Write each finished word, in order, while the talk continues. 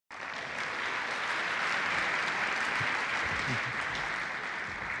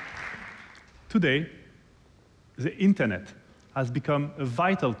Today, the internet has become a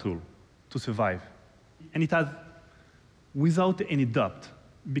vital tool to survive, and it has, without any doubt,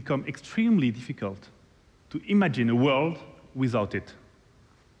 become extremely difficult to imagine a world without it.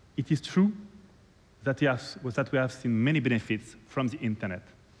 It is true that we have seen many benefits from the internet.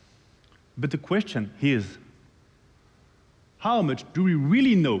 But the question is, how much do we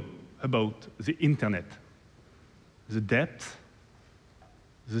really know about the internet? The depth,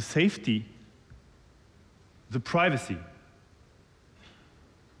 the safety, the privacy.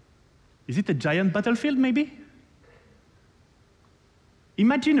 Is it a giant battlefield, maybe?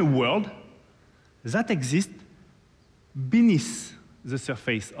 Imagine a world that exists beneath the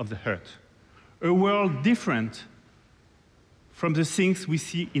surface of the earth. A world different from the things we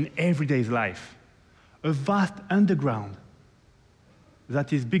see in everyday life. A vast underground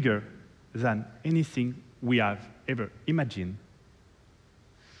that is bigger than anything we have ever imagined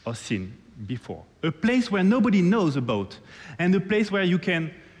or seen before. A place where nobody knows about, and a place where you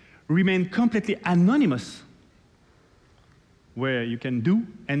can remain completely anonymous, where you can do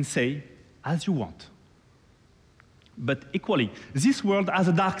and say as you want. But equally, this world has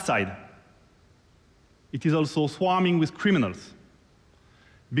a dark side. It is also swarming with criminals.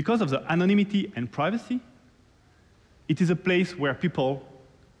 Because of the anonymity and privacy, it is a place where people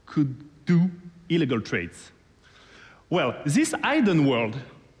could do illegal trades. Well, this hidden world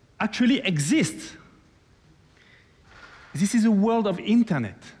actually exists. This is a world of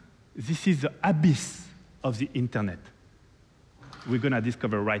internet. This is the abyss of the internet. We're going to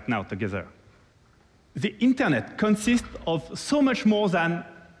discover right now together. The internet consists of so much more than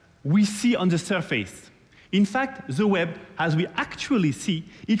we see on the surface. In fact, the web, as we actually see,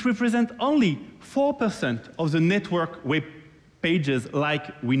 it represents only 4% of the network web pages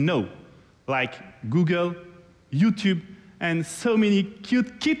like we know, like Google, YouTube, and so many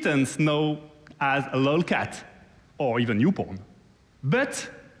cute kittens know as a lolcat, or even YouPorn. But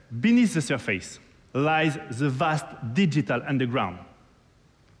beneath the surface lies the vast digital underground,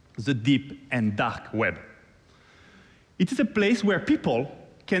 the deep and dark web. It is a place where people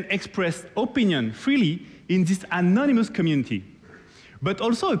can express opinion freely in this anonymous community, but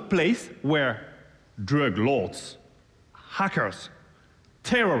also a place where drug lords, hackers,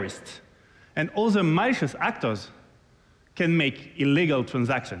 terrorists, and other malicious actors can make illegal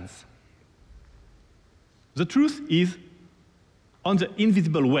transactions. The truth is, on the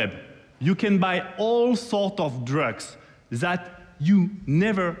invisible web, you can buy all sorts of drugs that you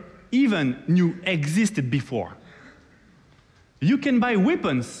never even knew existed before. You can buy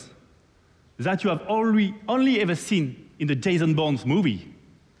weapons that you have only ever seen in the Jason Bourne movie.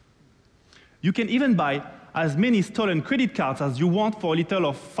 You can even buy as many stolen credit cards as you want for a little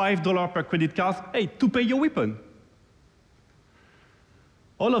of $5 per credit card, hey, to pay your weapon.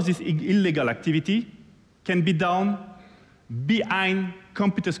 All of this illegal activity can be done behind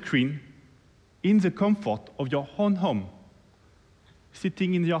computer screen in the comfort of your own home,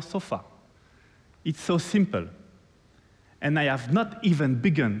 sitting in your sofa. It's so simple. And I have not even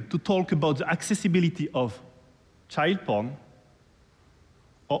begun to talk about the accessibility of child porn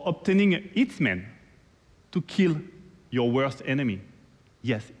or obtaining a hitman to kill your worst enemy.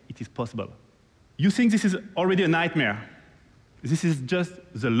 Yes, it is possible. You think this is already a nightmare? This is just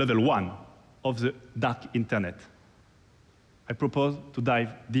the level 1 of the dark internet. I propose to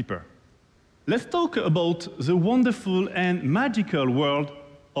dive deeper. Let's talk about the wonderful and magical world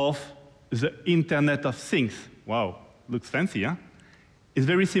of the Internet of Things. Wow, looks fancy, huh? It's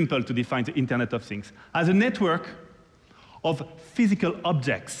very simple to define the Internet of Things as a network of physical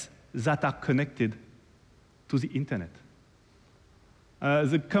objects that are connected to the internet.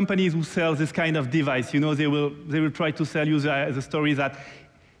 The companies who sell this kind of device, you know, they will try to sell you the story that,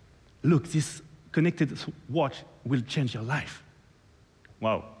 look, this connected watch will change your life.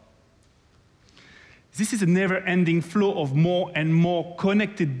 Wow. This is a never-ending flow of more and more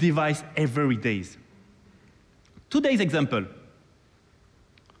connected devices every day. Today's example,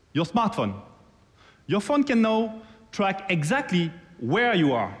 your smartphone. Your phone can now track exactly where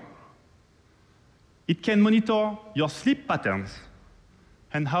you are. It can monitor your sleep patterns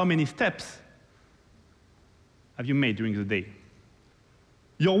and how many steps have you made during the day.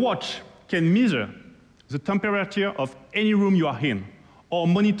 Your watch can measure the temperature of any room you are in or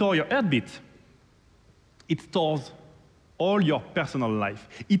monitor your heartbeat. It stores all your personal life.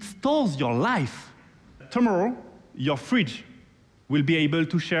 It stores your life. Tomorrow, your fridge will be able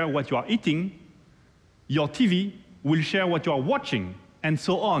to share what you are eating, your TV will share what you are watching, and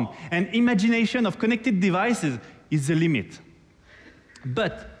so on. And imagination of connected devices is the limit.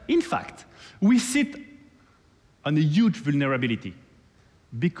 But in fact, we sit on a huge vulnerability.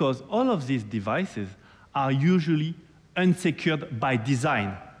 because all of these devices are usually unsecured by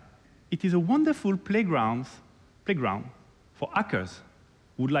design. It is a wonderful playground for hackers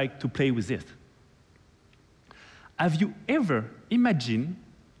who would like to play with it. Have you ever imagined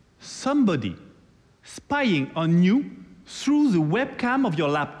somebody spying on you through the webcam of your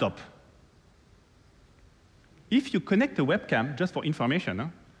laptop? If you connect a webcam, just for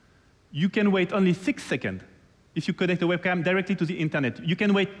information, you can wait only 6 seconds. If you connect a webcam directly to the internet, you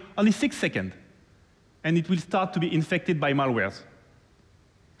can wait only 6 seconds, and it will start to be infected by malwares.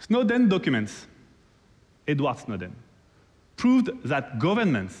 Snowden documents, Edward Snowden, proved that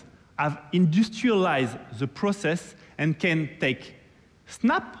governments have industrialized the process and can take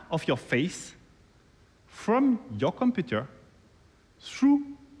snap of your face from your computer through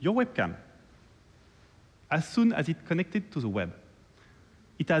your webcam as soon as it's connected to the web.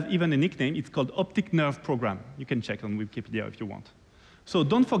 It has even a nickname. It's called optic nerve program. You can check on Wikipedia if you want. So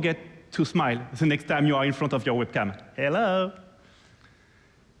don't forget to smile the next time you are in front of your webcam. Hello.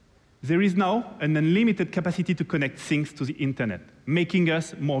 There is now an unlimited capacity to connect things to the internet, making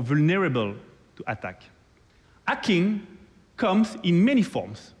us more vulnerable to attack. Hacking comes in many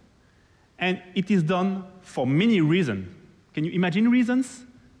forms, and it is done for many reasons. Can you imagine reasons?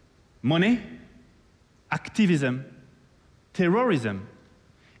 Money, activism, terrorism.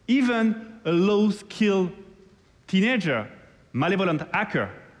 Even a low-skilled teenager, malevolent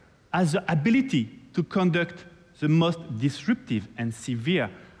hacker, has the ability to conduct the most disruptive and severe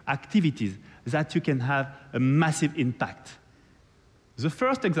activities that you can have a massive impact. The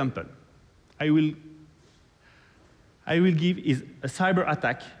first example I will give is a cyber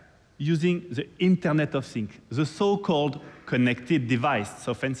attack using the Internet of Things, the so-called connected device,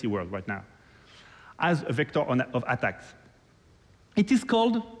 so fancy word right now, as a vector of attacks. It is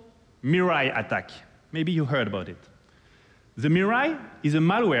called Mirai attack. Maybe you heard about it. The Mirai is a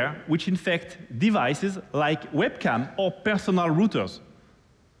malware which infects devices like webcam or personal routers.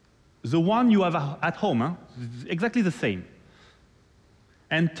 The one you have at home, exactly the same.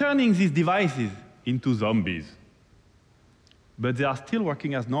 And turning these devices into zombies. But they are still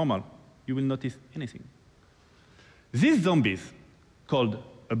working as normal. You will notice anything. These zombies, called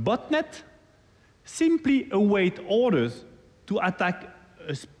a botnet, simply await orders to attack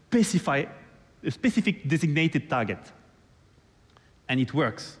a specific designated target. And it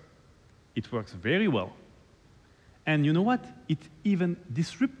works. It works very well. And you know what? It even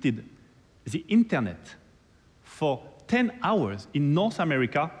disrupted the internet for 10 hours in North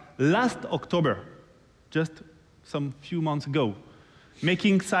America last October, just some few months ago,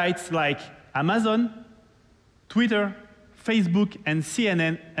 making sites like Amazon, Twitter, Facebook, and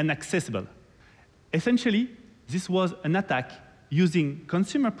CNN inaccessible. Essentially, this was an attack using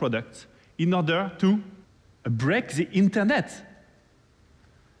consumer products in order to break the internet.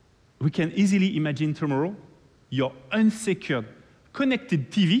 We can easily imagine tomorrow your unsecured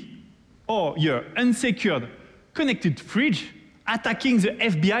connected TV or your unsecured connected fridge attacking the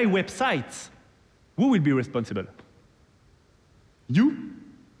FBI websites. Who will be responsible? You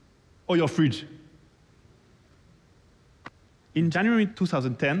or your fridge? In January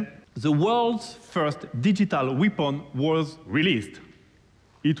 2010, the world's first digital weapon was released.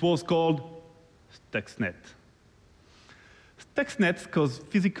 It was called Stuxnet. Stuxnet caused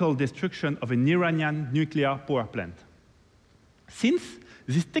physical destruction of an Iranian nuclear power plant. Since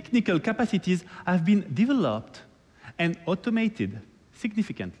these technical capacities have been developed and automated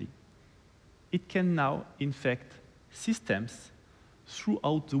significantly, it can now infect systems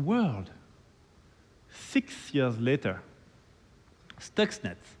throughout the world. 6 years later,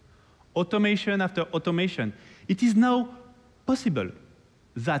 Stuxnet, automation after automation, it is now possible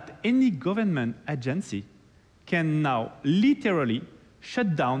that any government agency can now literally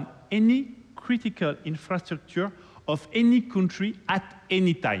shut down any critical infrastructure of any country at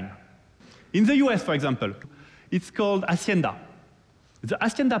any time. In the US, for example, it's called Hacienda. The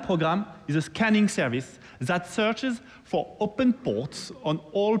Hacienda program is a scanning service that searches for open ports on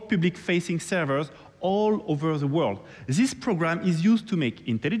all public-facing servers all over the world. This program is used to make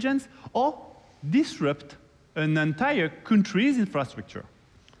intelligence or disrupt an entire country's infrastructure.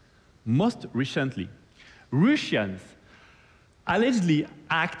 Most recently, Russians allegedly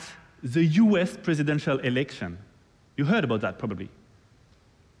hacked the US presidential election. You heard about that, probably.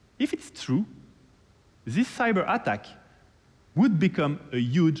 If it's true, this cyber attack would become a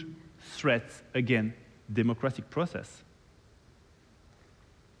huge threat against the democratic process.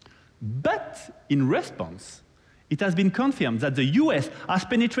 But in response, it has been confirmed that the US has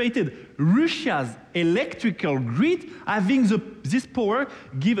penetrated Russia's electrical grid, having this power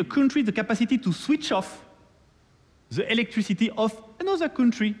give a country the capacity to switch off the electricity of another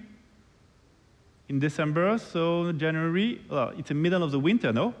country. In December, so January, well, it's the middle of the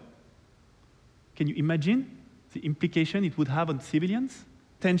winter, no? Can you imagine the implication it would have on civilians?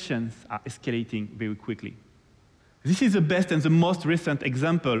 Tensions are escalating very quickly. This is the best and the most recent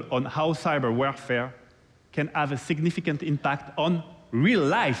example on how cyber warfare can have a significant impact on real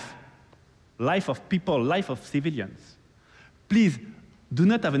life, life of people, life of civilians. Please, do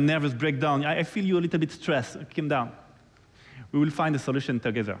not have a nervous breakdown. I feel you a little bit stressed. Calm down. We will find a solution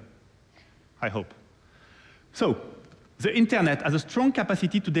together, I hope. So, the internet has a strong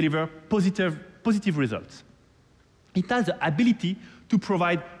capacity to deliver positive results. It has the ability to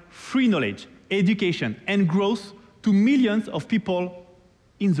provide free knowledge, education, and growth to millions of people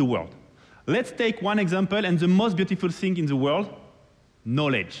in the world. Let's take one example, and the most beautiful thing in the world,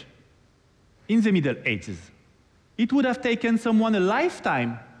 knowledge. In the Middle Ages, it would have taken someone a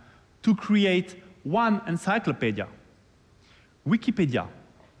lifetime to create one encyclopedia. Wikipedia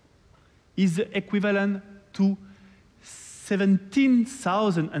is the equivalent to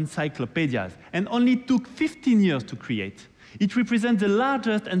 17,000 encyclopedias, and only took 15 years to create. It represents the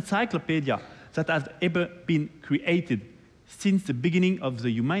largest encyclopedia that has ever been created since the beginning of the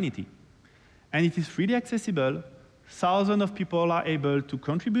humanity. And it is freely accessible. Thousands of people are able to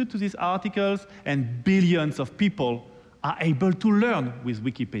contribute to these articles, and billions of people are able to learn with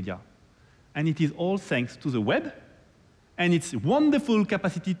Wikipedia. And it is all thanks to the web and its wonderful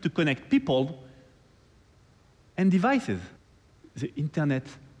capacity to connect people and devices. The internet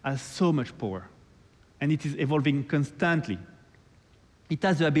has so much power, and it is evolving constantly. It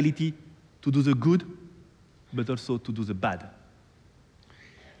has the ability to do the good, but also to do the bad.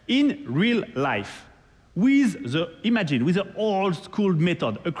 In real life, imagine, with the old school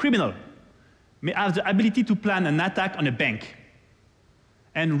method, a criminal may have the ability to plan an attack on a bank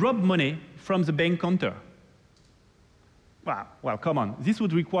and rob money from the bank counter. Wow, well, come on. This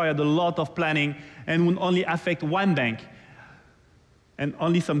would require a lot of planning and would only affect one bank and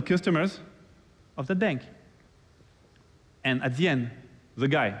only some customers of that bank. And at the end, the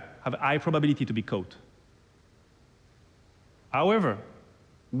guy have a high probability to be caught. However,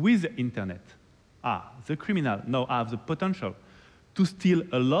 with the internet, the criminal now have the potential to steal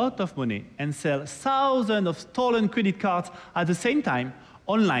a lot of money and sell thousands of stolen credit cards at the same time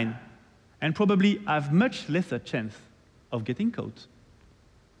online, and probably have much lesser chance of getting caught.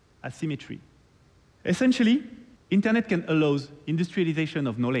 Asymmetry. Essentially, internet can allow industrialization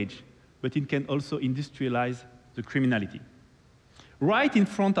of knowledge, but it can also industrialize the criminality. Right in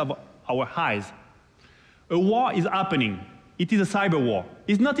front of our eyes, a war is happening. It is a cyber war.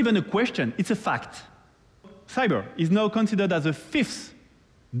 It's not even a question, it's a fact. Cyber is now considered as the fifth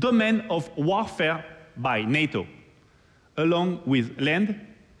domain of warfare by NATO, along with land,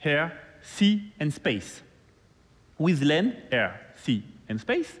 air, sea, and space. With land, air, sea, and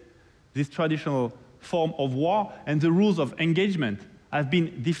space, this traditional form of war and the rules of engagement have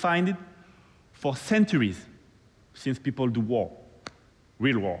been defined for centuries since people do war,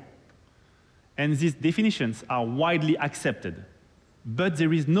 real war. And these definitions are widely accepted. But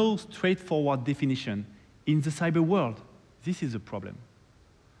there is no straightforward definition in the cyber world. This is the problem.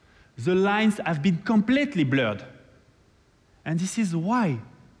 The lines have been completely blurred. And this is why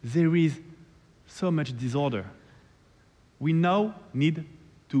there is so much disorder. We now need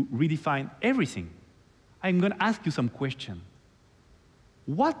to redefine everything. I'm going to ask you some questions.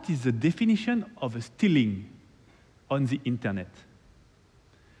 What is the definition of stealing on the internet?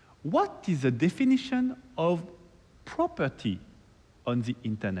 What is the definition of property on the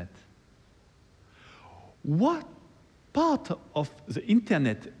internet? What part of the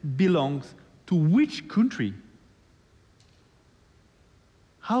internet belongs to which country?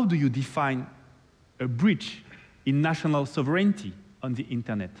 How do you define a breach in national sovereignty on the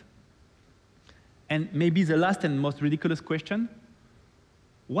internet? And maybe the last and most ridiculous question,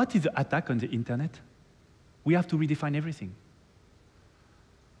 what is the attack on the internet? We have to redefine everything.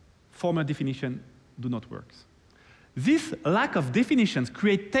 Former definitions do not work. This lack of definitions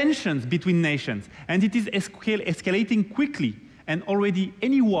creates tensions between nations, and it is escalating quickly, and already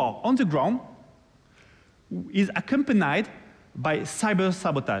any war on the ground is accompanied by cyber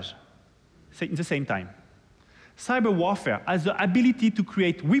sabotage at the same time. Cyber warfare has the ability to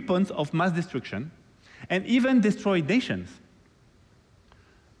create weapons of mass destruction and even destroy nations.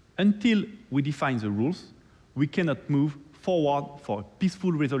 Until we define the rules, we cannot move forward for a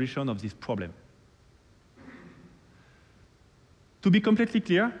peaceful resolution of this problem. To be completely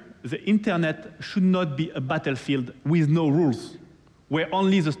clear, the internet should not be a battlefield with no rules, where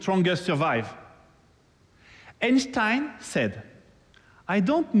only the strongest survive. Einstein said, "I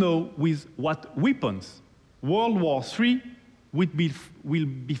don't know with what weapons World War III will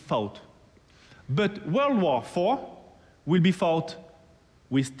be fought. But World War IV will be fought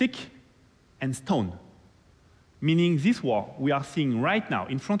with stick and stone. Meaning this war we are seeing right now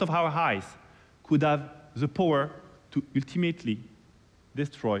in front of our eyes could have the power to ultimately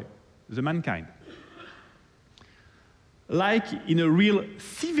destroy the mankind. Like in a real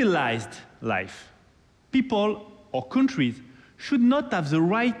civilized life, people or countries should not have the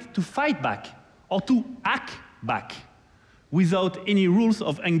right to fight back or to hack back without any rules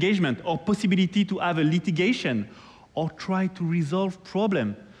of engagement or possibility to have a litigation or try to resolve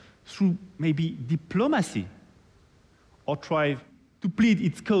problems through maybe diplomacy, or try to plead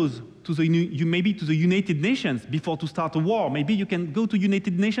its cause to maybe to the United Nations before to start a war. Maybe you can go to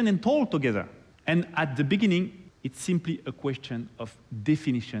United Nations and talk together. And at the beginning, it's simply a question of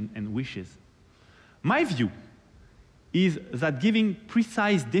definition and wishes. My view is that giving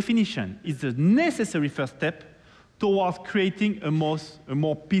precise definition is the necessary first step towards creating a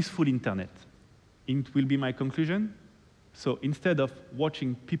more peaceful internet. It will be my conclusion. So instead of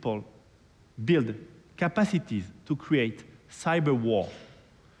watching people build capacities to create cyber war,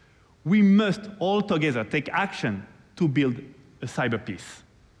 we must all together take action to build a cyber peace.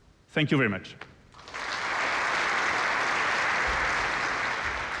 Thank you very much.